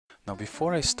Now,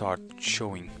 before I start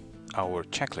showing our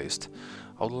checklist,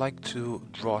 I would like to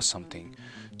draw something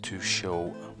to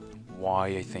show why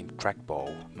I think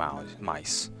trackball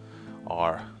mice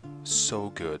are so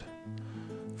good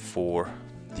for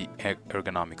the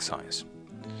ergonomic science.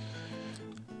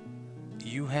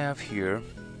 You have here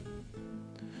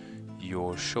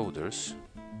your shoulders,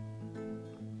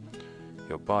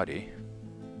 your body,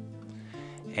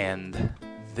 and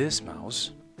this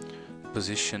mouse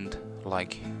positioned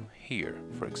like here,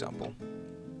 for example.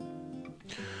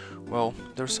 Well,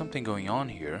 there's something going on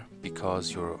here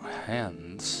because your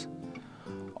hands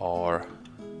are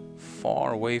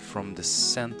far away from the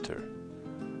center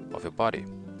of your body,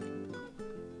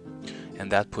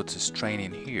 and that puts a strain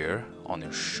in here on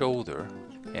your shoulder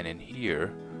and in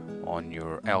here on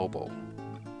your elbow.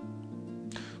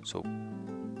 So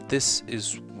this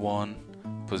is one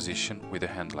position with a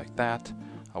hand like that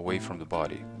away from the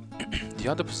body. The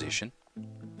other position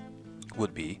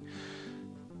would be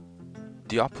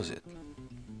the opposite.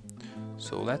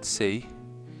 So let's say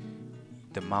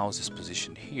the mouse is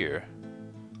positioned here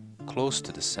close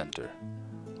to the center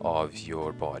of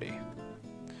your body,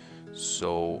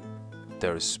 so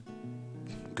there's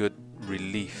good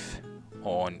relief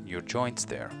on your joints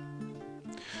there.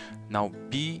 Now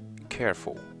be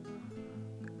careful.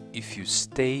 If you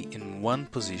stay in one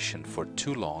position for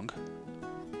too long,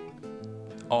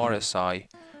 RSI,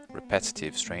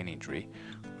 repetitive strain injury,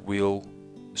 will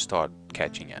start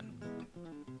catching in.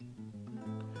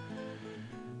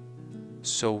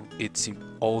 So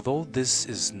although this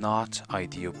is not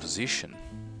ideal position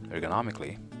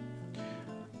ergonomically,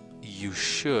 you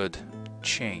should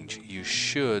change. You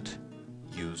should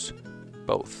use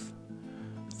both.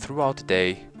 Throughout the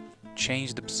day,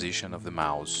 change the position of the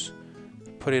mouse.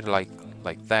 Put it like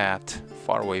that,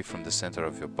 far away from the center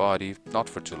of your body, not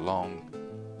for too long,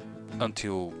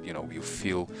 until you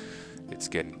feel it's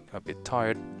getting a bit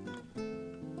tired,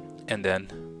 and then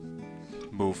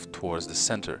move towards the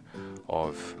center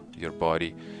of your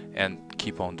body and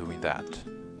keep on doing that.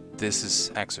 This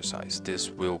is exercise. This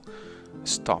will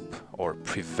stop or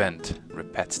prevent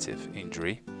repetitive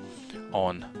injury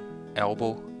on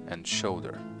elbow and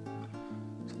shoulder.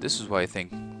 So this is why I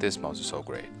think this mouse is so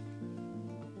great.